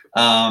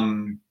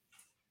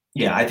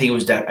 Yeah, I think it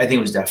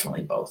was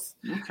definitely both.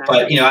 Okay.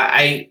 But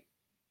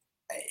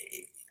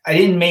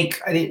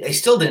I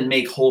still didn't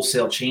make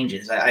wholesale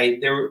changes.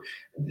 There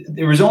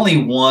was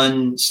only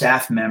one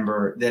staff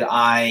member that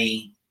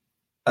I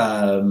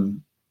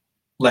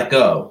let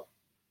go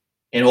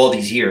in all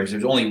these years.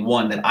 There's only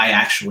one that I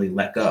actually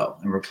let go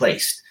and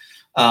replaced.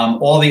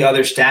 All the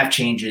other staff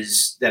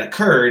changes that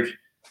occurred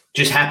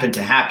just happened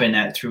to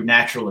happen through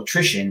natural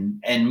attrition.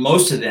 And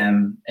most of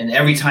them, and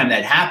every time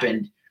that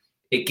happened,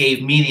 it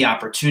gave me the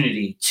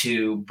opportunity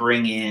to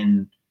bring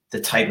in the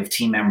type of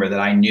team member that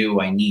I knew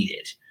I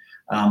needed.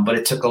 But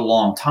it took a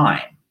long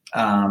time.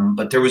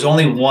 But there was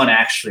only one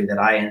actually that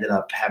I ended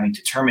up having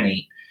to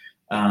terminate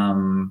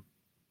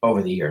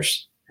over the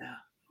years.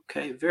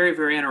 Okay, very,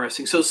 very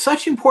interesting. So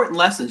such important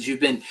lessons you've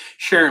been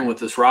sharing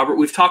with us, Robert.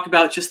 We've talked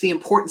about just the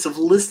importance of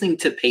listening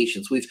to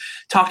patients. We've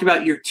talked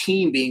about your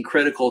team being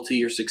critical to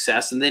your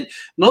success. And then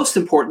most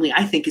importantly,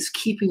 I think, is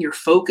keeping your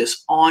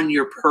focus on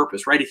your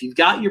purpose, right? If you've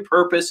got your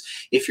purpose,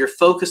 if you're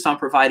focused on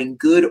providing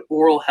good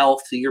oral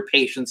health to your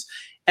patients,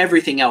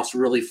 everything else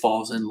really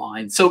falls in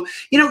line. So,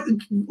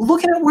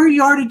 looking at where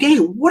you are today,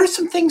 what are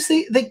some things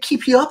that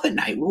keep you up at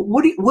night?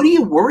 What do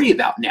you worry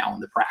about now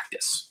in the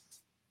practice?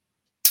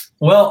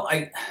 Well,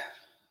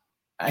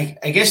 I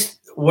guess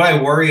what I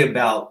worry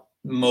about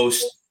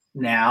most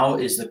now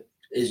is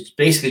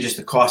basically just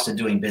the cost of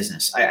doing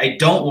business. I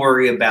don't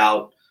worry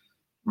about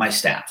my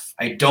staff.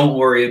 I don't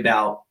worry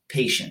about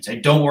patients. I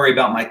don't worry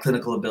about my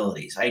clinical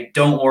abilities. I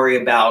don't worry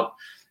about,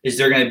 is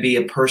there going to be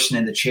a person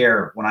in the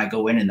chair when I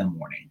go in the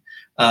morning?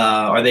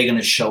 Are they going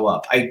to show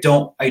up? I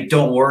don't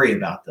worry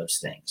about those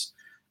things.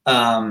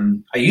 I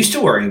used to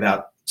worry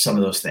about some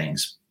of those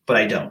things, but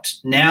I don't.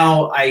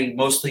 Now I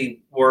mostly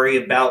worry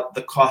about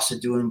the cost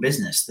of doing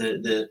business.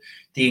 The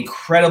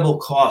incredible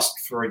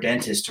cost for a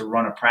dentist to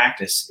run a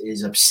practice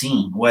is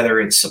obscene, whether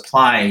it's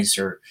supplies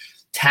or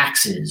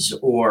taxes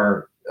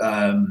or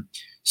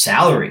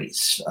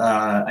salaries.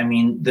 I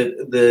mean,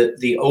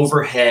 the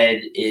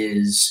overhead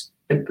is,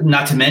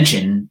 not to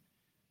mention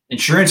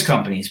insurance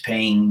companies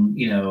paying,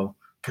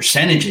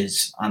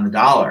 percentages on the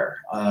dollar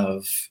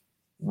of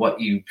what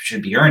you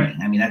should be earning.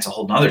 I mean, that's a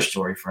whole nother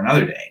story for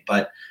another day.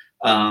 But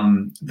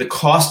the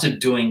cost of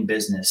doing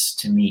business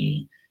to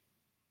me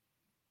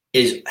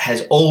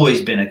has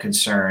always been a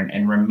concern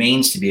and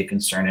remains to be a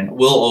concern and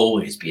will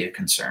always be a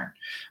concern.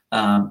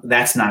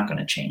 That's not going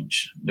to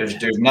change. There's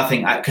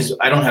nothing, because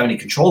I don't have any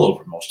control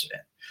over most of it.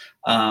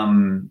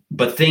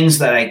 But things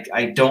that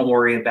I don't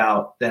worry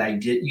about, that I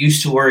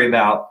used to worry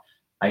about,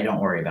 I don't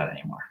worry about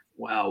anymore.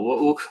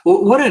 Wow.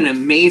 What an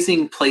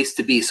amazing place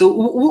to be. So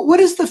what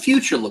does the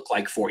future look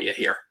like for you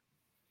here?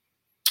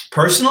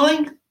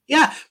 Personally?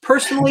 Yeah.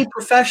 Personally,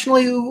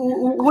 professionally,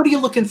 what are you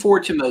looking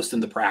forward to most in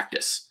the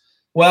practice?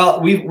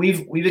 Well,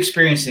 we've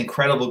experienced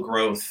incredible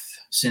growth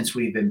since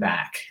we've been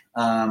back.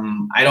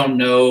 I don't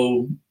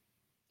know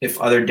if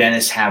other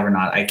dentists have or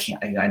not. I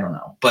don't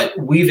know, but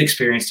we've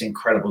experienced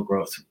incredible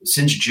growth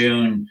since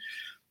June.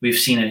 We've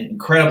seen an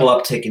incredible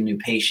uptick in new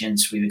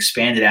patients. We've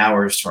expanded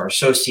hours to our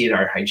associate,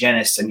 our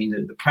hygienist. I mean,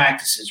 the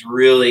practice has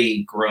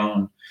really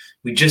grown.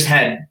 We just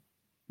had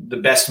the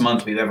best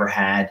month we've ever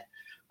had.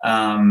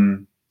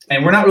 And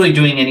we're not really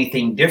doing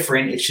anything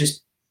different. It's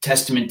just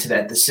testament to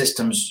that the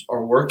systems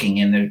are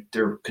working, and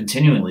they're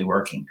continually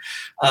working.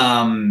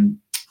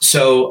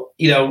 So,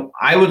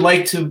 I would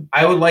like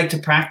to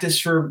practice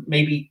for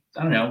maybe,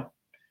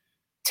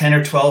 10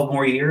 or 12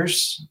 more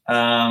years.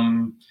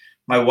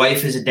 My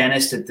wife is a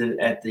dentist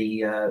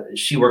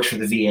she works for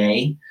the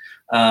VA.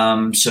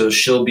 So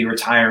she'll be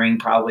retiring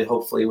probably,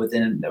 hopefully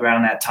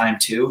around that time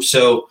too.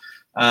 So,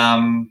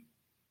 but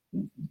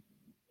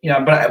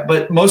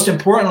most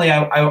importantly,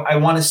 I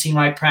want to see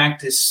my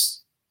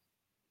practice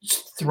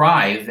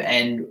thrive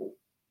and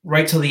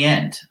right till the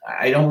end.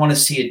 I don't want to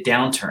see a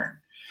downturn.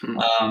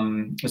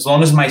 As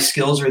long as my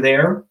skills are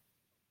there,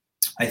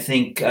 I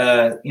think,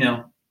 I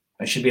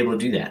should be able to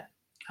do that.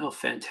 Oh,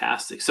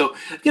 fantastic. So,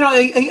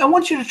 I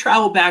want you to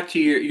travel back to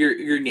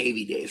your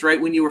Navy days,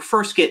 right? When you were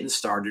first getting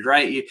started,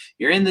 right?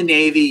 You're in the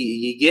Navy,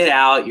 you get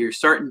out, you're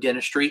starting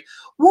dentistry.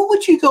 What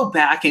would you go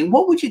back and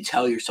what would you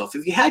tell yourself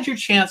if you had your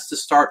chance to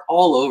start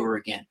all over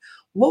again?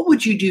 What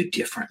would you do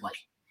differently?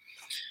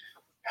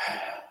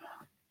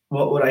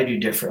 What would I do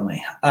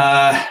differently?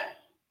 I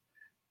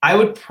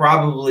would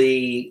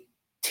probably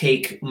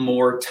take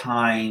more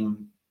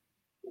time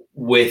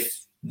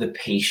with the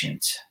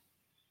patient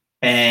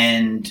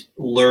and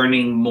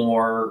learning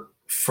more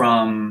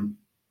from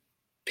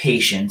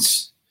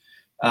patients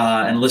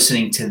and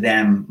listening to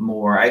them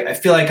more. I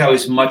feel like I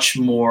was much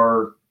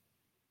more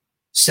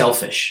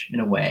selfish in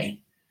a way.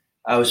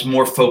 I was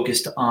more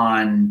focused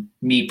on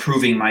me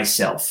proving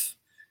myself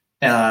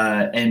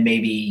and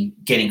maybe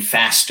getting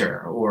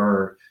faster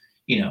or,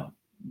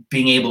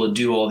 being able to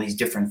do all these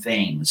different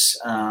things.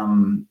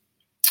 And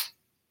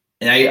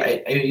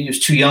I was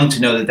too young to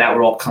know that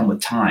would all come with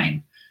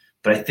time.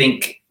 But I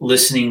think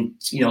listening,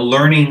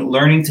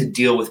 learning to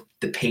deal with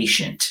the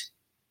patient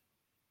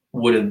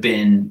would have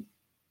been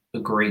a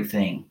great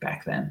thing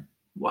back then.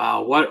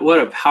 Wow, what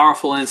a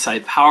powerful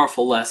insight,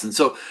 powerful lesson.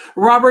 So,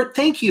 Robert,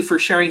 thank you for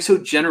sharing so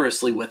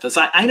generously with us.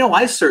 I know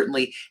I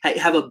certainly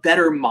have a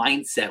better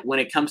mindset when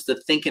it comes to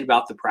thinking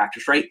about the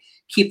practice, right?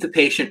 Keep the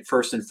patient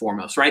first and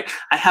foremost, right?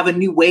 I have a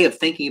new way of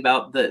thinking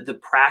about the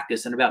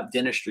practice and about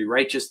dentistry,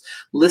 right? Just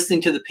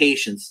listening to the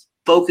patients,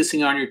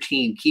 focusing on your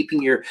team,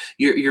 keeping your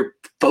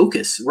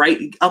focus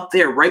right up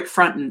there, right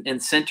front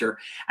and center.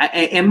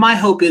 And my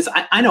hope is,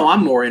 I know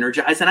I'm more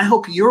energized, and I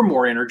hope you're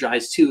more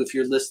energized too if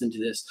you're listening to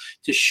this,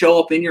 to show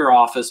up in your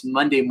office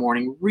Monday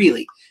morning,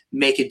 really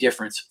make a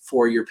difference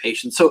for your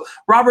patients. So,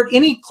 Robert,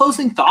 any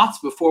closing thoughts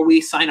before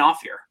we sign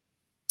off here?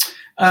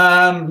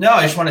 No,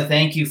 I just want to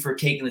thank you for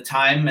taking the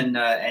time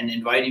and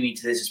inviting me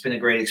to this. It's been a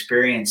great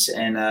experience,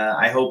 and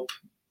I hope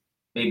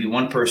maybe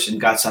one person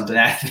got something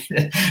out of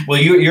it.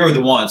 Well, you're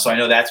the one, so I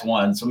know that's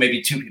one. So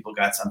maybe two people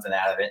got something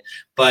out of it.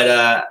 But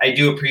I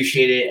do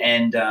appreciate it,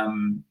 and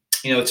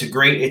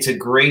it's a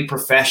great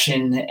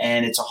profession,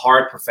 and it's a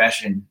hard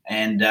profession,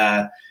 and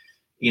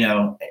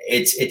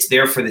it's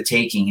there for the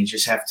taking. You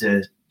just have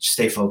to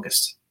stay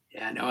focused.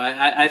 Yeah, no,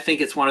 I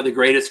think it's one of the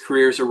greatest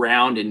careers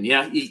around, and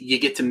you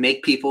get to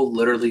make people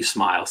literally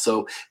smile.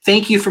 So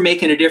thank you for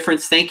making a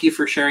difference. Thank you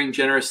for sharing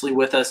generously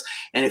with us.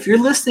 And if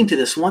you're listening to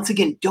this, once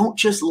again, don't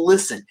just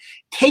listen.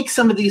 Take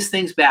some of these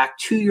things back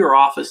to your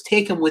office.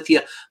 Take them with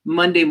you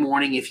Monday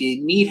morning. If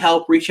you need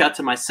help, reach out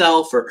to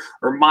myself or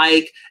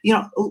Mike.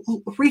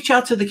 Reach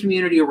out to the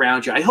community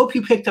around you. I hope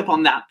you picked up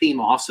on that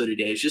theme also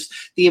today. It's just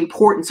the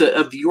importance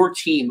of your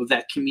team, of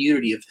that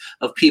community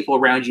of people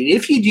around you. And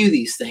if you do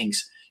these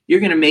things, you're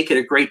going to make it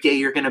a great day.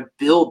 You're going to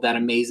build that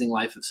amazing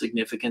life of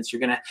significance. You're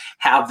going to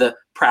have the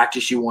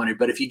practice you wanted.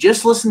 But if you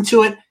just listen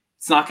to it,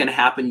 It's not going to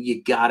happen.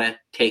 You got to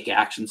take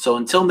action. So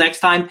until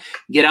next time,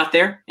 get out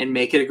there and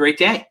make it a great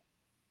day.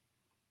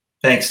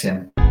 Thanks,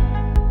 Tim.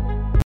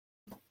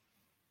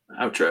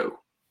 Outro.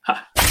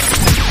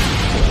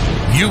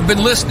 You've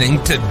been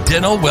listening to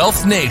Dental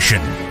Wealth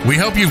Nation. We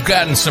hope you've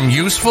gotten some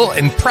useful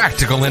and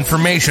practical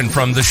information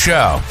from the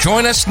show.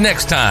 Join us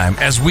next time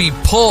as we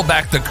pull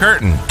back the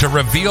curtain to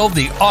reveal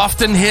the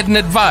often hidden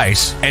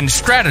advice and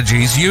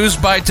strategies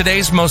used by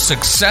today's most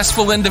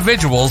successful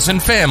individuals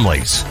and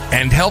families,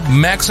 and help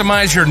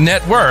maximize your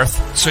net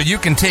worth so you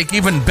can take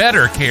even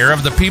better care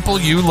of the people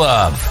you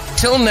love.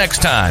 Till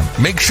next time,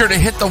 make sure to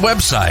hit the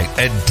website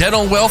at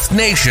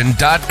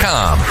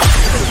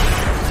dentalwealthnation.com.